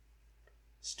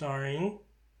 Starring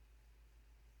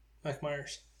Mike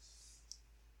Myers.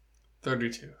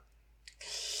 32.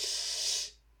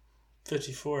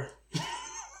 54.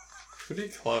 Pretty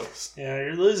close. Yeah,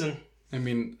 you're losing. I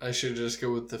mean, I should just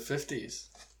go with the 50s.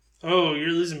 Oh, you're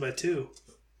losing by 2.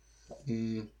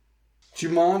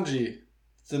 Jumanji,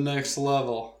 The Next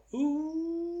Level.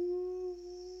 Ooh.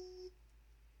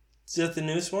 Is that the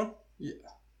newest one? Yeah.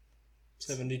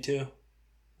 72.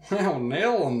 Wow,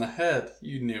 nail on the head.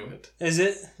 You knew it. Is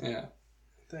it? Yeah.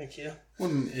 Thank you.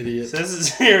 What an idiot. So that's a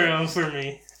 0 for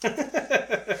me.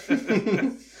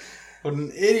 What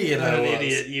an idiot What I an was.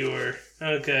 idiot you were.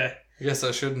 Okay. I guess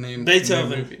I should name Beethoven.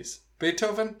 new movies.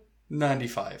 Beethoven,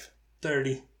 95.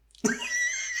 30.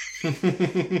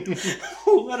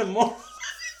 What a moron.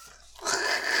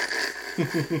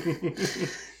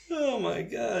 Oh my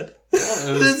god.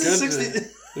 Well, This is 60.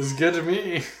 It was good to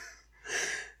me.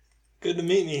 Good to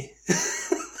meet me.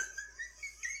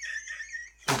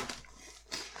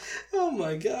 Oh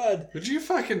my god. Would you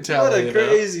fucking tell What me a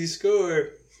crazy score.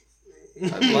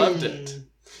 I loved it.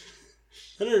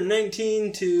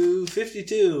 119 to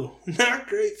 52. Not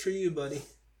great for you, buddy.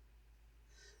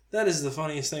 That is the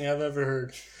funniest thing I've ever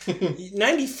heard.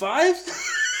 95?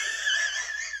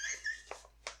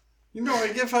 You know,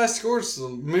 I give high scores to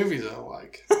movies I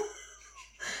like.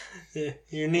 Yeah,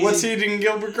 you're needy. What's Eating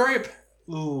Gilbert Grape?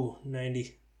 Ooh,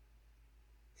 90.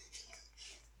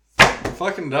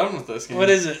 Fucking done with this game. What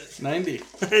is it? 90.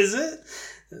 Is it?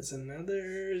 That's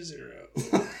another 0.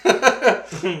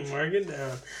 Mark it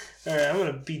down. Alright, I'm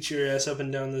gonna beat your ass up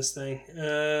and down this thing.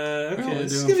 Okay, only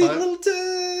let's doing give you a 5? little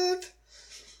tip.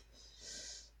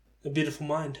 A Beautiful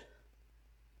Mind.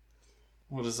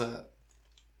 What is that?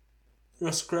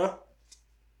 Russell Crowe,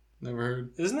 Never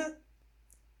heard. isn't it?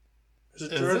 Is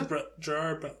it Is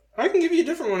Gerard Butler? I can give you a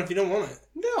different one if you don't want it.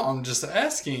 No, I'm just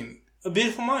asking. A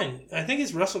Beautiful Mind. I think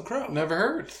it's Russell Crowe. Never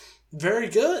heard. Very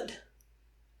good.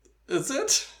 Is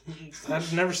it?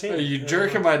 I've never seen Are it. you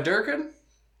jerking my dirkin?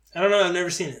 I don't know. I've never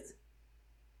seen it.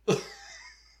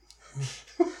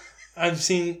 I've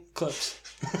seen clips.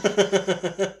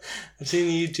 I've seen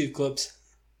the YouTube clips.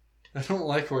 I don't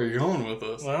like where you're going with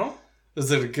this. Well,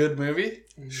 Is it a good movie?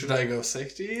 Should I go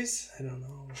 60s? I don't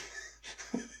know.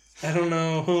 I don't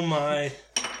know who my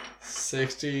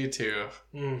 62.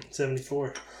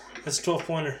 74. That's a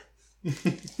 12-pointer.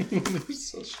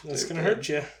 So That's gonna hurt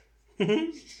you.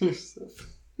 so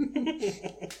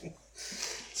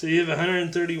So you have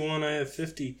 131. I have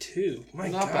 52. My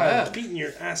Not God, bad. I'm beating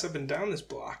your ass up and down this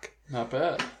block. Not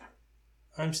bad.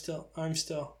 I'm still.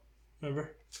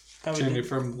 Remember? How we Change did,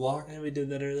 from the block. yeah, we did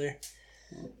that earlier.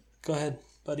 Go ahead,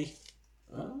 buddy.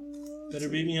 Better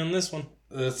beat me on this one.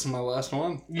 That's my last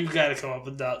one. You got to come up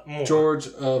with that more. George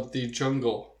of the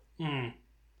Jungle.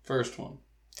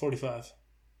 45.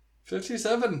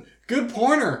 57. Good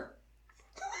pointer.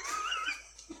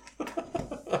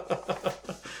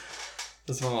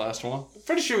 That's my last one.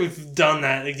 Pretty sure we've done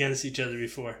that against each other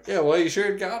before. Yeah, well, you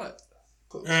sure got it.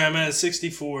 All right, I'm at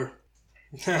 64.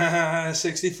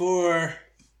 64.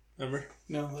 Remember?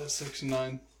 No, that's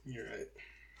 69. You're right.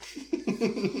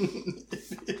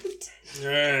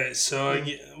 Alright, so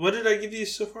what did I give you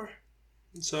so far?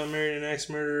 So I married an axe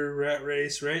murderer, rat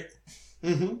race, right?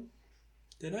 Mm-hmm.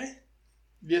 Did I?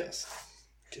 Yes.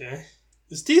 Okay.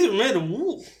 His teeth are made of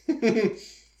wool.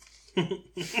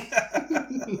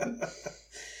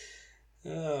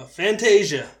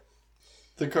 Fantasia.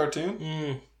 The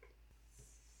cartoon?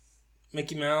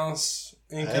 Mickey Mouse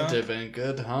and That Co. did been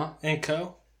good, huh? And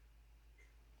Co.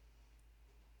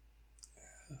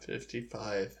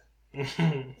 55.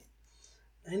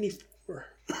 94.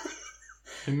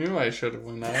 I knew I should have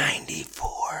went out.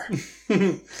 94.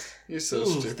 You're so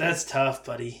Ooh, stupid. that's tough,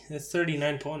 buddy. That's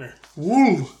 39 pointer.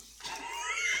 Woo!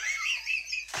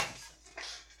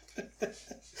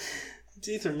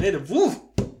 Teeth are made of woo.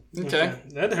 Okay.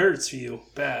 That hurts for you.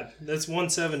 Bad. That's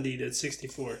 170 to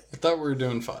 64. I thought we were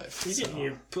doing 5. You're getting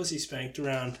your pussy spanked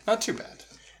around. Not too bad.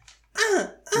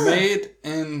 Made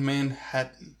in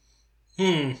Manhattan.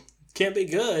 Can't be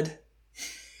good.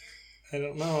 I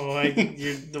don't know.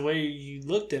 The way you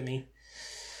looked at me.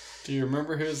 Do you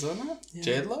remember who's in it? Yeah.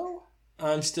 J-Lo?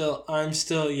 I'm still,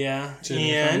 yeah.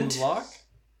 Jenny from And the Block?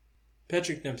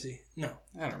 Patrick Dempsey. No.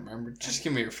 I don't remember. Just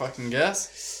give me your fucking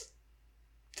guess.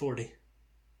 40.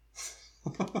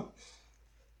 Wow,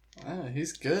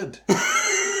 he's good.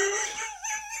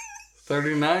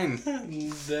 39.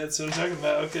 That's what I'm talking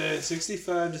about. Okay,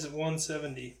 65 to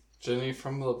 170. Jenny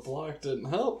from the Block didn't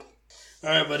help. All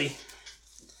right, buddy.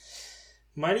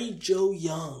 Mighty Joe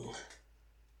Young.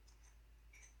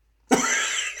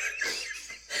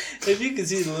 If you could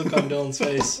see the look on Dylan's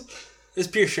face, it's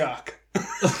pure shock.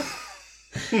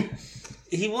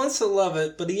 He wants to love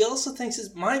it, but he also thinks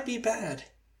it might be bad.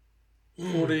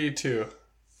 42.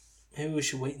 Maybe we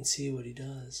should wait and see what he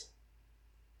does.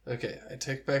 Okay, I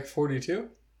take back 42.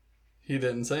 He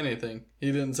didn't say anything.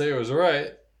 He didn't say it was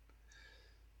right.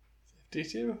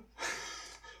 52?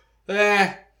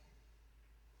 Yeah.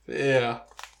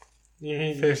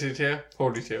 52?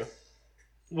 42.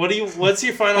 What's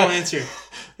your final answer?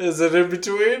 Is it in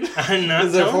between? I'm not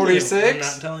Is it telling 46? you. I'm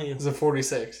not telling you. Is it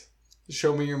 46?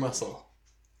 Show me your muscle.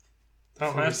 I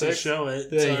don't have to 46? show it.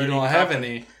 Yeah, you don't have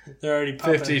any. They're already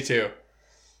popping. 52.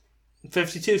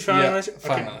 52 final Yeah, answer?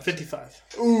 final Okay, answer. 55.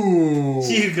 Ooh.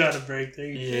 You got a break there.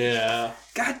 Yeah.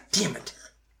 God damn it.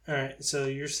 Alright, so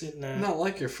you're sitting at Not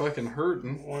like you're fucking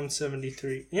hurting.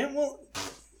 173. Yeah, well...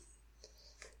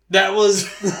 That was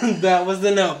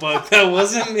the notebook. That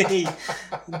wasn't me,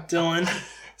 Dylan.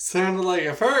 Sounded like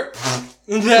it hurt.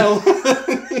 No.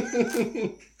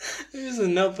 It was a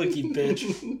notebook, you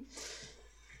bitch.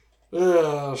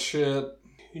 Oh, shit.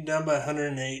 You're down by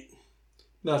 108.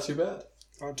 Not too bad.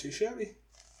 Not too shabby.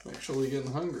 I'm actually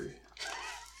getting hungry.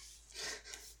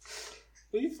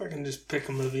 Will you fucking just pick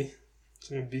a movie? It's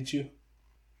gonna beat you.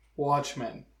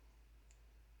 Watchmen.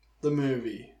 The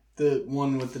movie. The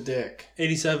one with the dick.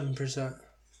 87%.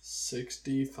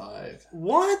 65.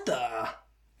 What the?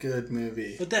 Good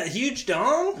movie. With that huge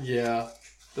dong? Yeah.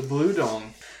 The blue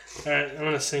dong. Alright, I'm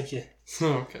gonna sink you.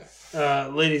 Okay.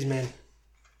 Ladies Man.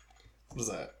 What is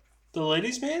that? The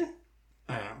Ladies Man?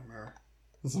 I don't remember.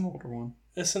 It's an older one.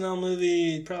 SNL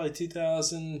movie, probably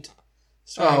 2000.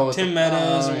 Starring Oh, Tim the-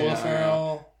 Meadows oh, and Will yeah,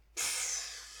 Ferrell.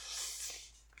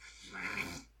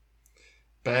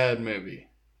 Bad movie.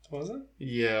 Was it?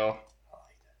 Yeah.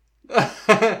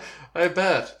 I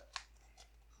bet.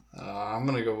 I'm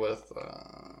gonna go with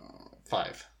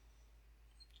 5.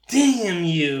 Damn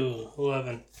you!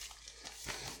 11.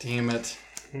 Damn it.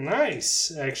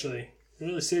 Nice, actually.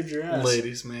 Really saved your ass.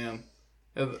 Ladies, man.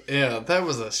 Yeah, that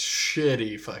was a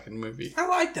shitty fucking movie. I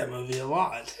like that movie a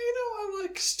lot. You know, I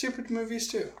like stupid movies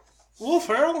too. Will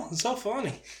Ferrell is so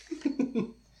funny.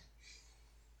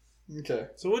 Okay.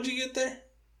 So what'd you get there?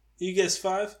 You guessed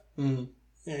 5? Mm-hmm.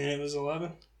 And it was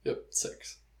 11? Yep,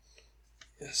 6.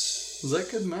 Yes. Was that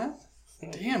good math?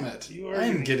 Damn it. You are-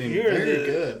 I'm getting you're very the-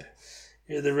 good.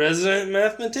 You're the resident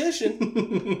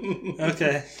mathematician.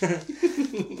 Okay.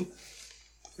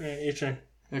 Alright, your turn.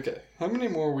 Okay. How many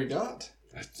more we got?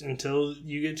 Until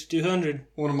you get to 200.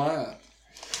 What am I at?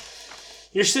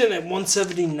 You're sitting at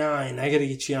 179. I gotta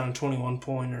get you on a 21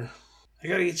 pointer. I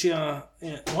gotta get you on.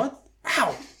 Yeah, what?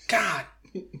 Ow! God!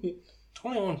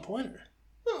 21 pointer.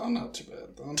 Oh, not too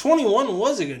bad, then. 21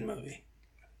 was a good movie.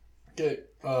 Okay.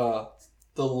 The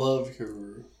Love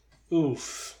Guru.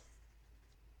 Oof.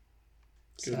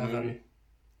 Good 7. movie.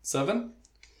 7?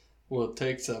 We'll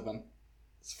take 7.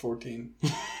 It's 14.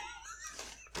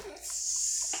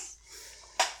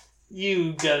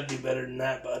 You gotta do better than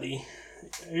that, buddy.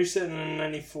 You're sitting at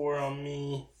 94 on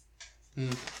me.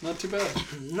 Not too bad.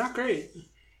 Not great.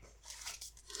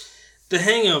 The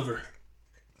Hangover.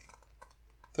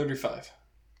 35.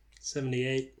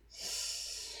 78.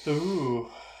 Ooh.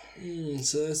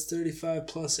 So that's 35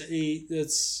 plus 8.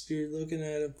 You're looking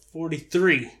at a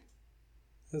 43.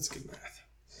 That's good math.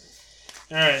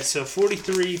 Alright, so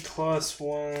 43 plus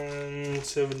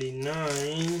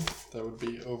 179. That would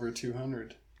be over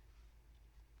 200.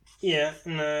 Yeah,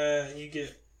 and you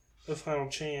get a final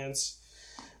chance.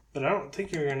 But I don't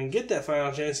think you're going to get that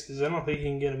final chance because I don't think you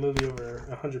can get a movie over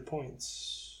 100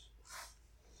 points.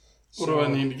 What do I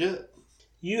need to get?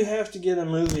 You have to get a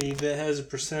movie that has a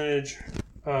percentage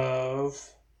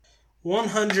of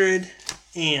 100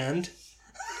 and...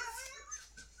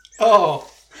 Oh,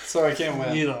 so I can't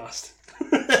win. You lost.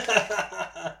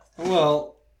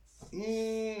 Well,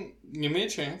 give me a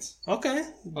chance. Okay.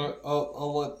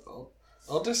 I'll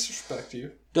disrespect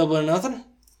you. Double or nothing?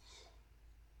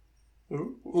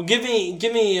 Ooh. Well, give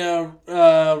me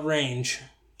a range.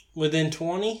 Within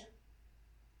 20?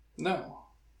 No.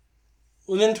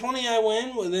 Within 20 I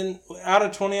win. Out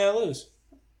of 20 I lose.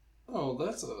 Oh,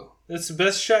 that's the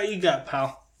best shot you got,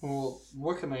 pal. Well,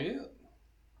 what can I get?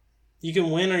 You can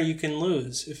win or you can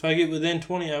lose. If I get within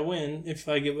 20, I win. If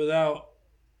I get without,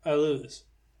 I lose.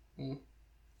 You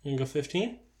can go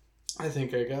 15? I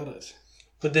think I got it.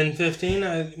 Within 15,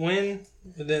 I win.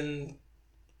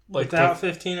 Without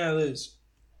 15, I lose.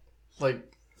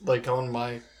 Like on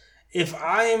my... If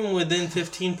I am within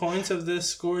 15 points of this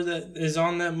score that is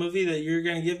on that movie that you're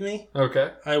going to give me,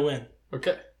 Okay. I win.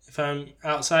 Okay. If I'm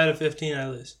outside of 15, I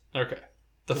lose. Okay.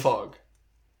 The Fog.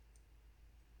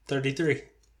 33.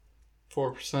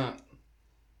 4%.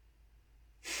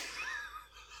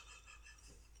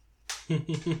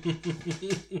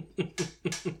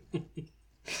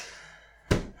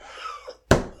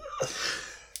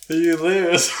 You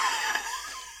lose.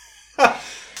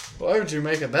 Why would you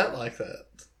make a bet like that?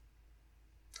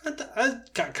 I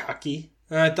got cocky.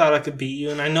 And I thought I could beat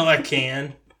you, and I know I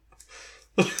can.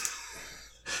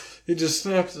 You just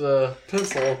snapped a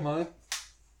pencil off mine.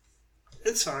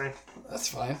 It's fine. That's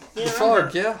fine. Yeah, The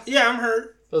Fog, yeah. Yeah, I'm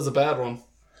hurt. That was a bad one.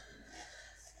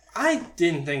 I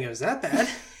didn't think it was that bad.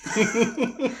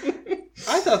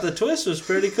 I thought the twist was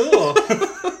pretty cool.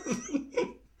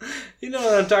 You know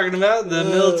what I'm talking about? The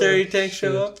military tank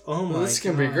show up? Oh my god. This is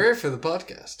going to be great for the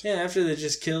podcast. Yeah, after they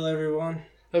just kill everyone.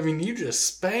 I mean, you just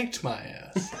spanked my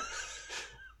ass.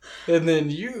 And then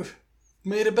you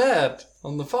made a bet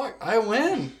on the Fog. I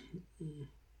win.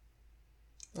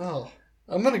 Oh,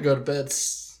 I'm going to go to bed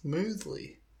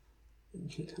smoothly.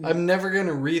 I'm never going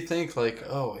to rethink like,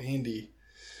 oh, Andy,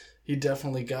 he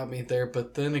definitely got me there.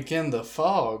 But then again, the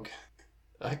Fog,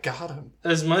 I got him.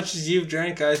 As much as you've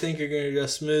drank, I think you're going to go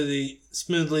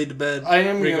smoothly to bed. I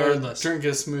am regardless. going to drink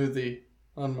a smoothie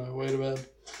on my way to bed.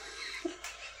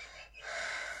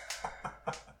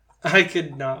 I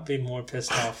could not be more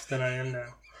pissed off than I am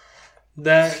now.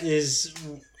 That is,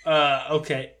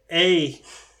 okay. A,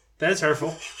 that's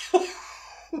hurtful.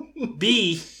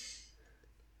 B,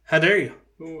 how dare you?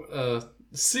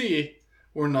 C,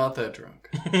 we're not that drunk.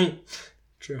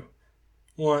 True.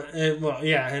 One, well,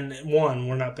 yeah, and one,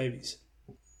 we're not babies.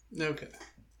 Okay.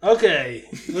 Okay,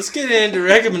 let's get into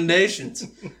recommendations.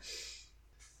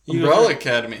 Umbrella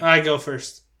Academy. I go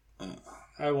first.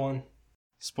 I won.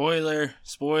 Spoiler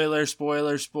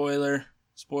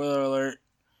alert.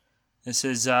 This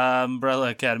is Umbrella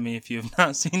Academy. If you have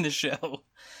not seen the show,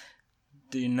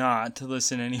 do not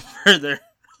listen any further.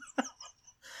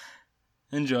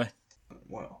 Enjoy.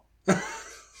 Wow.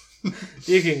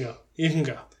 You can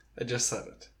go. I just said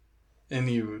it. And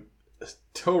you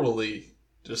totally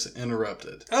just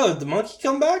interrupted. Oh, did the monkey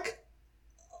come back?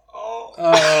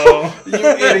 Oh. You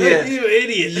idiot. You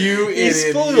idiot. You He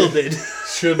idiot. spoiled it.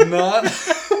 Should not.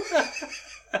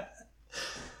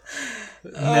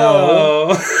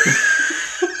 No.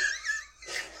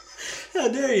 How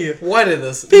dare you? Why did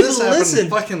this? People This happened listen.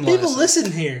 fucking last People time.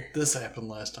 listen here. This happened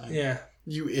last time. Yeah.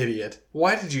 You idiot.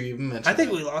 Why did you even mention I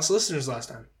think that? we lost listeners last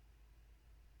time.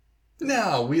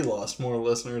 No, we lost more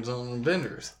listeners on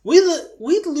Vendors. We'd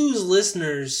lose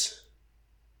listeners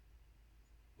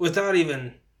without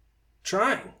even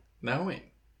trying.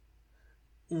 Knowing.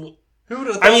 Who Who would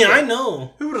have thought I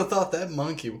know. Who would have thought that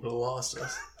monkey would have lost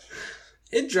us?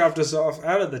 It dropped us off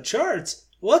out of the charts.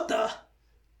 What the?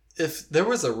 If there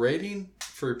was a rating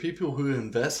for people who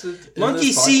invested in Monkey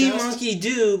this see, podcast, monkey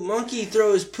do, monkey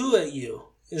throws poo at you.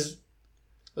 Is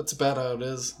that's about how it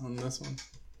is on this one.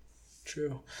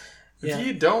 true. If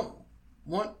you don't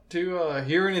want to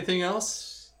hear anything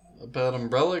else about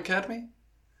Umbrella Academy,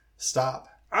 stop.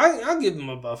 I'll give him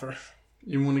a buffer.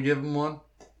 You want to give him one?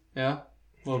 Yeah?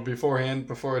 Well, beforehand,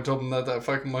 before I told him that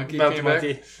fucking monkey About came the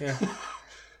monkey. Yeah.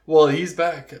 Well, he's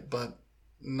back, but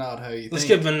not how you think. Let's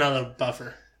give him another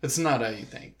buffer. It's not how you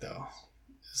think, though.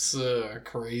 It's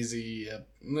crazy.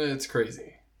 It's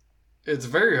crazy. It's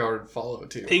very hard to follow,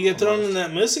 too. He get thrown in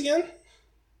that mist again?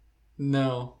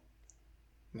 No.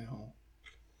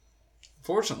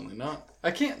 Fortunately not.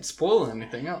 I can't spoil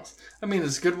anything else. I mean,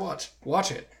 it's a good watch.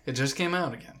 Watch it. It just came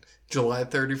out again. July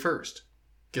 31st.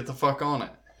 Get the fuck on it.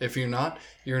 If you're not,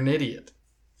 you're an idiot.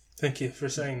 Thank you for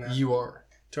saying that. You are.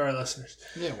 To our listeners.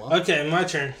 Yeah, well. Okay, my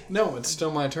turn. No, it's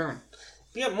still my turn.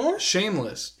 You got more?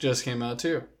 Shameless just came out,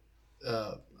 too.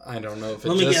 I don't know if it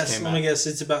Let came me out. guess.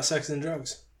 It's about sex and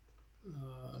drugs.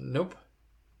 Nope.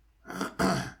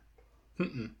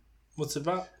 What's it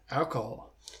about?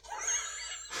 Alcohol.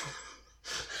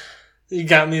 You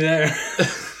got me there.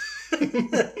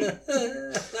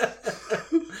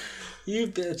 You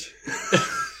bitch.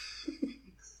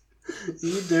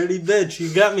 You dirty bitch.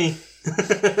 You got me.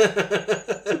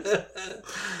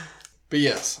 But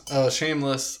yes,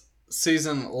 Shameless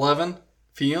season 11.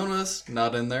 Fiona's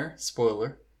not in there.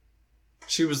 Spoiler.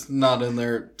 She was not in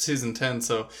there season 10,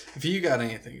 so if you got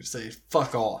anything to say,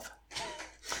 fuck off.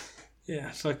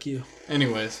 Yeah, fuck you.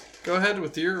 Anyways, go ahead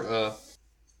with your,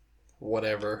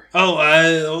 whatever. Oh.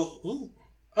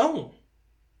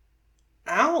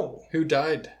 Ow. Who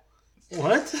died?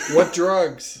 What? What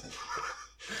drugs?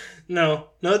 No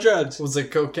drugs. Was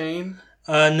it cocaine?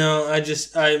 No,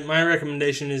 my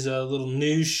recommendation is a little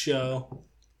news show.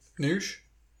 Noosh?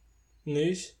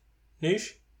 News?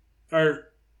 Or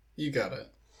You got it.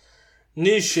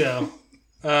 news show.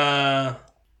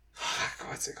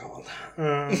 What's it called?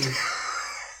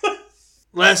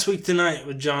 Last Week Tonight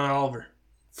with John Oliver.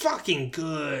 Fucking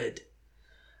good.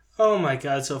 Oh my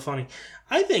god, so funny.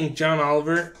 I think John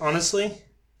Oliver, honestly,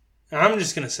 and I'm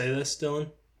just going to say this,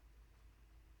 Dylan.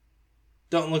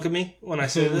 Don't look at me when I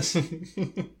say this.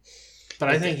 But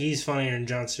I think he's funnier than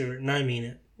Jon Stewart, and I mean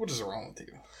it. What is wrong with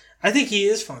you? I think he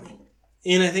is funny.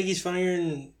 And I think he's funnier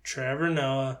than Trevor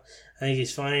Noah. I think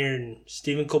he's funnier than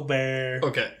Stephen Colbert.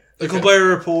 Okay. The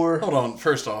Colbert Report. Hold on.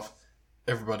 First off,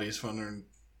 everybody's funnier than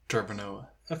Trevor Noah.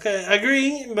 Okay, I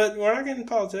agree, but we're not getting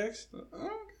politics.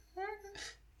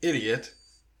 Idiot.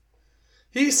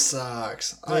 He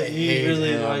sucks. I You hate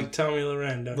really him. like Tommy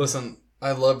Loren, don't you? Listen,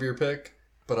 I love your pick,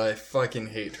 but I fucking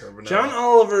hate Trevor Noah. John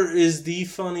Oliver is the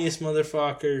funniest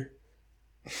motherfucker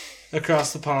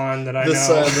across the pond that I know. This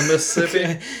side of the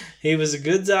Mississippi. He was a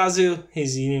good Zazu.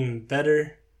 He's an even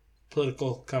better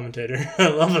political commentator. I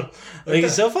love him. I think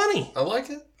he's so funny. I like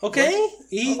it. Okay?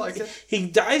 I like it. He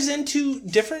dives into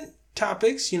different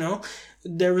topics, you know.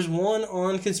 There was one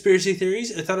on conspiracy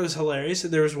theories. I thought it was hilarious.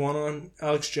 There was one on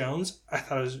Alex Jones. I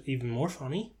thought it was even more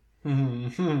funny.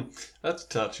 That's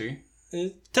touchy.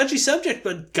 Touchy subject,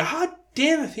 but god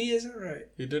damn if he isn't right.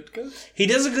 He did good. He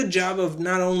does a good job of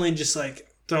not only just like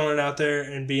throwing it out there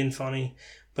and being funny,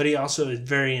 but he also is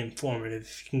very informative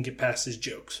if you can get past his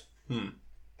jokes.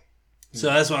 So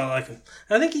that's why I like him.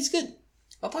 I think he's good.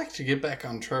 I'd like to get back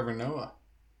on Trevor Noah.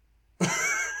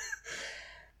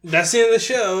 That's the end of the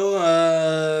show.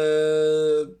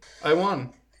 I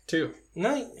won, too.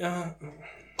 No,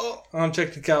 on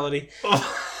technicality.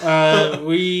 Oh.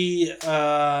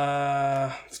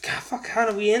 God, fuck, how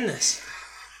do we end this?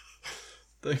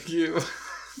 Thank you.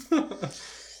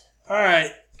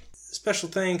 Alright. Special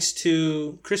thanks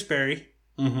to Chris Berry,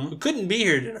 Mm-hmm. who couldn't be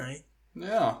here tonight.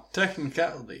 Yeah,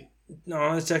 technicality.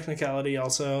 No, it's technicality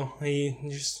also. He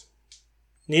just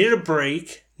needed a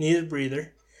break, needed a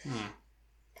breather.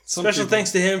 Special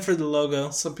thanks to him for the logo.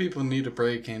 Some people need a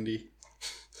break, Andy.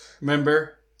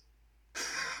 Remember?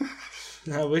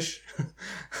 I wish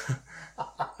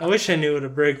I knew what a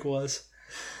break was.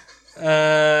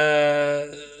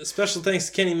 Special thanks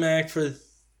to Kenny Mac for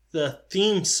the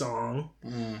theme song.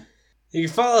 You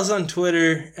can follow us on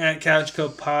Twitter at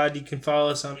CouchCoPod. You can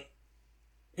follow us on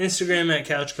Instagram at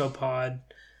CouchCoPod.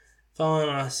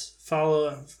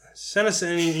 Send us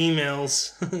any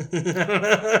emails.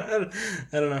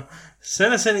 I don't know.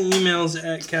 Send us any emails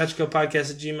at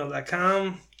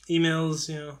couchcopodcast@gmail.com. Emails,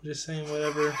 just saying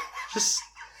whatever.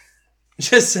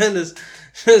 Just send us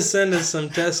some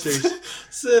testers.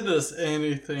 Send us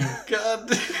anything.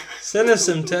 God. Send us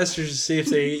some testers to see if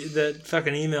that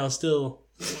fucking email is still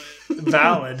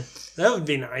valid. That would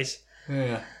be nice.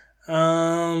 Yeah.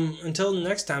 Until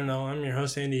next time, though, I'm your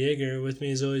host, Andy Yeager. With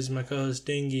me, as always, my co-host,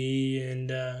 Dingy. And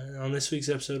on this week's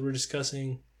episode, we're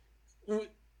discussing...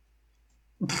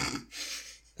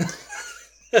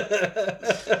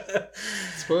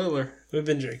 Spoiler. We've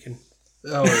been drinking.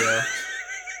 Oh, yeah.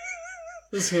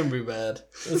 This is gonna be bad.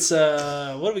 Let's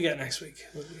what do we got next week?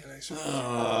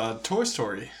 Toy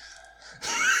Story.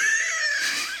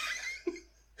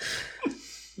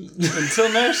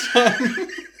 Until next time.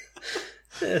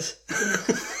 Yes.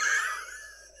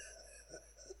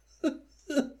 I'm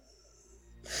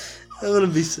gonna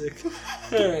be sick.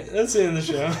 Alright, that's the end of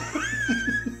the show.